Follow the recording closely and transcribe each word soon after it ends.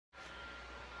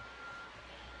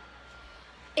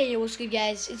Hey, what's good,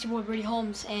 guys? It's your boy Brady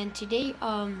Holmes, and today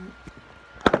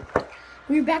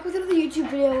we're back with another YouTube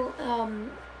video.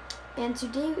 And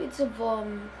today it's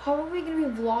probably gonna be a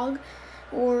vlog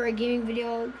or a gaming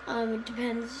video. It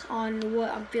depends on what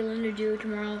I'm feeling to do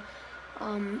tomorrow.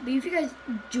 But if you guys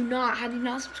have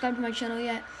not subscribed to my channel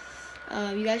yet,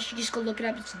 you guys should just go look it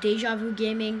up. It's Deja Vu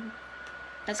Gaming.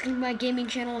 That's gonna be my gaming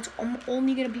channel. I'm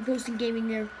only gonna be posting gaming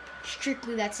there.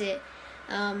 Strictly, that's it.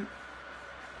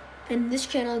 And this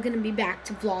channel is going to be back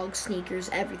to vlogs, sneakers,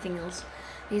 everything else.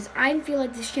 Because I feel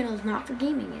like this channel is not for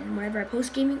gaming. And whenever I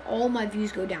post gaming, all my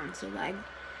views go down. So I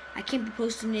can't be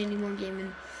posting any more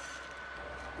gaming.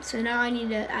 So now I need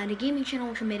to add a gaming channel,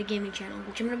 which I made a gaming channel.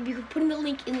 Which I'm going to be putting the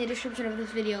link in the description of this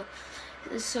video.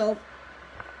 So,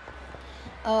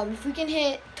 if we can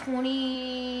hit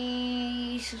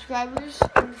 20 subscribers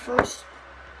in the first,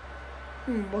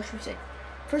 what should we say?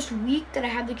 First week that I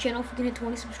have the channel, if we can hit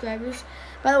 20 subscribers.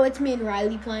 By the way, it's me and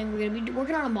Riley playing. We're going to be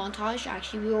working on a montage.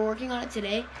 Actually, we were working on it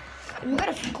today. And we got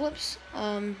a few clips.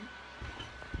 Hold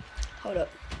up.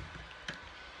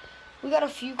 We got a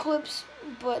few clips,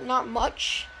 but not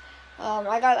much.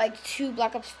 I got like 3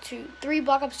 Black Ops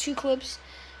 2 clips,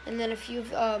 and then a few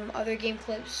other game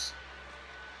clips.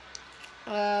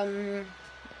 But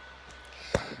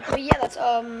yeah, that's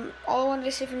all I wanted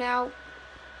to say for now.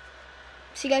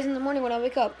 See you guys in the morning when I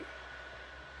wake up.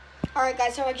 Alright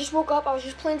guys, so I just woke up. I was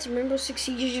just playing some Rainbow Six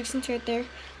Siege right there.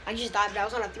 I just died, but I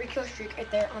was on a 3-kill streak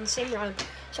right there on the same round.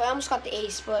 So I almost got the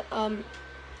ace, but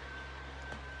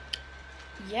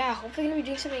yeah, hopefully gonna be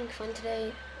doing something fun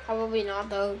today. Probably not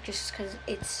though, just because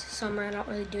it's summer. I don't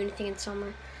really do anything in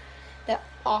summer that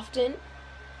often.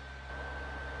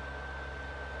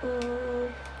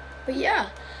 But yeah.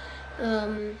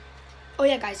 Oh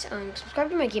yeah, guys, subscribe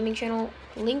to my gaming channel.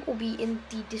 Link will be in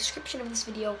the description of this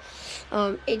video.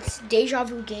 It's Deja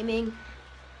Vu Gaming.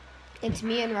 It's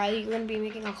me and Riley. We're gonna be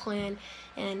making a clan,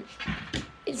 and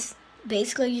it's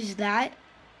basically just that.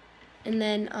 And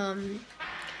then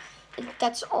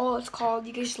that's all it's called.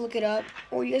 You can just look it up,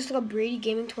 or you guys look up Brady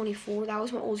Gaming 24. That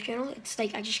was my old channel. It's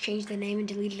like I just changed the name and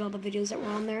deleted all the videos that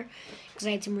were on there because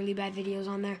I had some really bad videos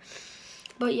on there.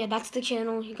 But yeah, that's the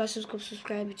channel. You guys just go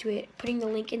subscribe to it. Putting the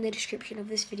link in the description of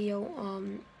this video.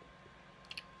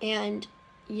 And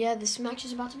yeah, this match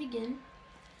is about to begin.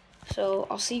 So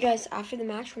I'll see you guys after the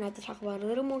match. We're gonna have to talk about a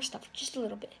little more stuff, just a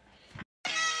little bit.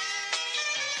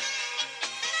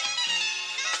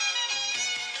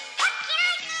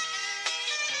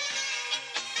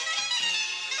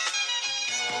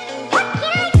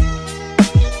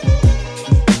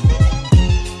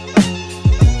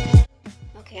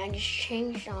 I just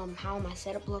changed how my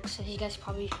setup looks, so you guys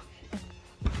probably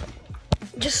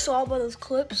just saw by those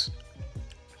clips.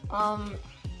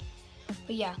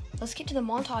 But yeah, let's get to the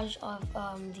montage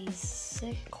of these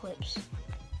sick clips.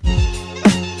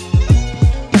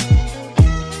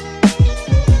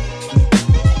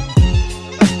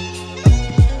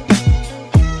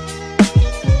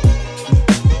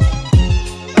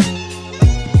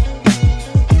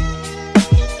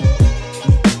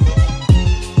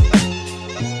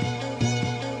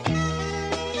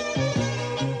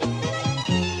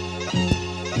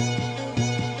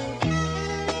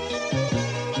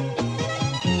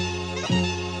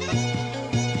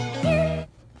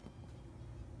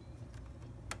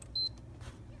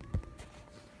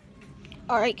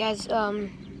 Alright guys, I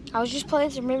was just playing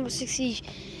some Rainbow Six Siege,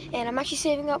 and I'm actually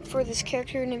saving up for this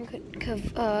character named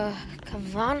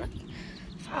Kavan.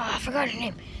 I forgot her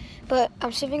name. But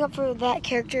I'm saving up for that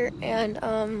character,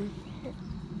 and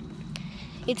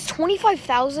it's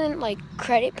 25,000 like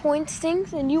credit points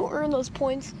things, and you earn those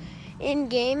points in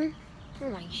game. Oh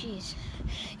my jeez.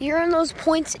 You earn those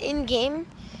points in game,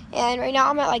 and right now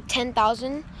I'm at like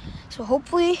 10,000. So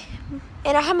hopefully,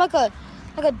 and I have like a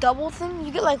double thing.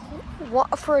 You get like one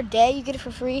for a day, you get it for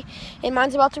free, and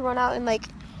mine's about to run out in like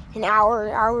an hour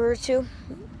or two.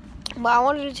 But I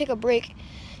wanted to take a break,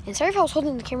 and sorry if I was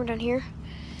holding the camera down here,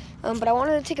 but I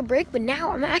wanted to take a break. But now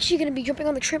I'm actually going to be jumping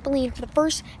on the trampoline for the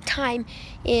first time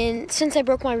since I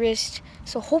broke my wrist.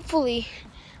 So hopefully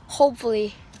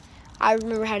I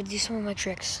remember how to do some of my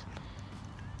tricks.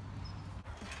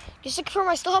 Just to confirm,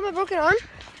 I still have my broken arm,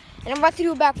 and I'm about to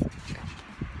do a backflip.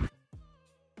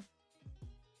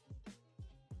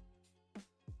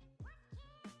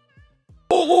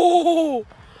 Oh,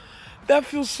 that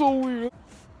feels so weird.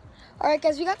 All right,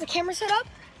 guys, we got the camera set up.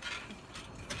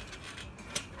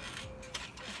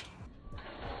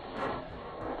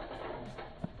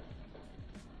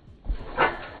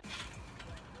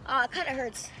 It kind of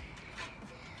hurts.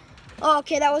 Oh,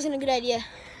 okay, that wasn't a good idea.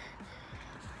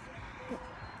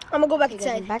 I'm gonna go back Hey guys,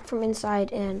 inside. I'm back from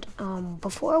inside, and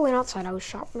before I went outside, I was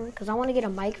shopping because I want to get a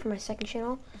mic for my second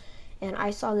channel, and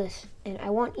I saw this, and I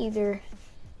want either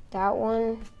that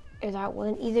one or that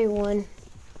one.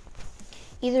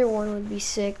 Either one would be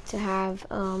sick to have.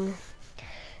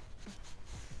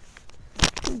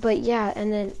 But yeah,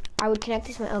 and then I would connect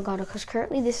this to my Elgato because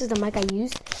currently this is the mic I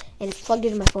use, and it's plugged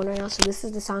into my phone right now. So this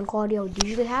is the sound quality I would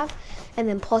usually have, and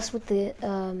then plus with the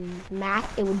Mac,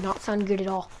 it would not sound good at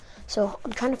all. So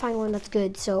I'm trying to find one that's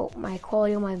good so my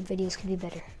quality on my videos can be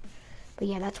better. But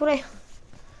yeah, that's what I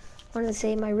wanted to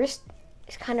say. My wrist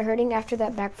is kind of hurting after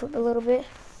that backflip a little bit.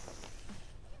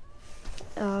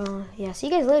 Yeah, see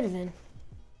you guys later then.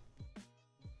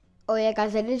 Oh yeah,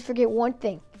 guys, I did forget one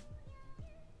thing.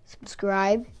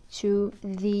 Subscribe to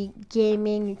the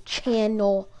gaming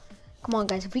channel. Come on,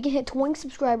 guys, if we can hit 20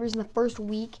 subscribers in the first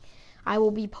week, I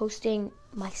will be posting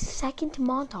my second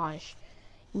montage.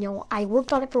 You know, I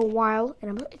worked on it for a while,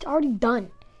 and it's already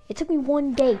done. It took me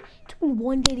 1 day. It took me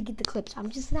 1 day to get the clips. I'm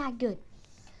just that good.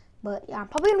 But yeah, I'm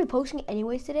probably gonna be posting it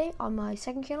anyways today on my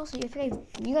second channel. So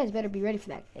you guys better be ready for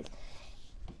that, guys.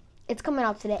 It's coming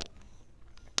out today.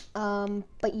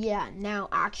 But yeah, now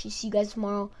I actually see you guys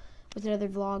tomorrow with another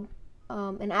vlog.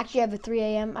 And actually I have a 3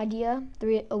 a.m. idea,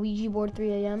 a Ouija board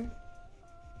 3 a.m.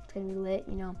 It's gonna be lit,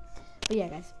 you know. But yeah,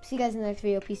 guys, see you guys in the next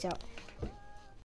video. Peace out.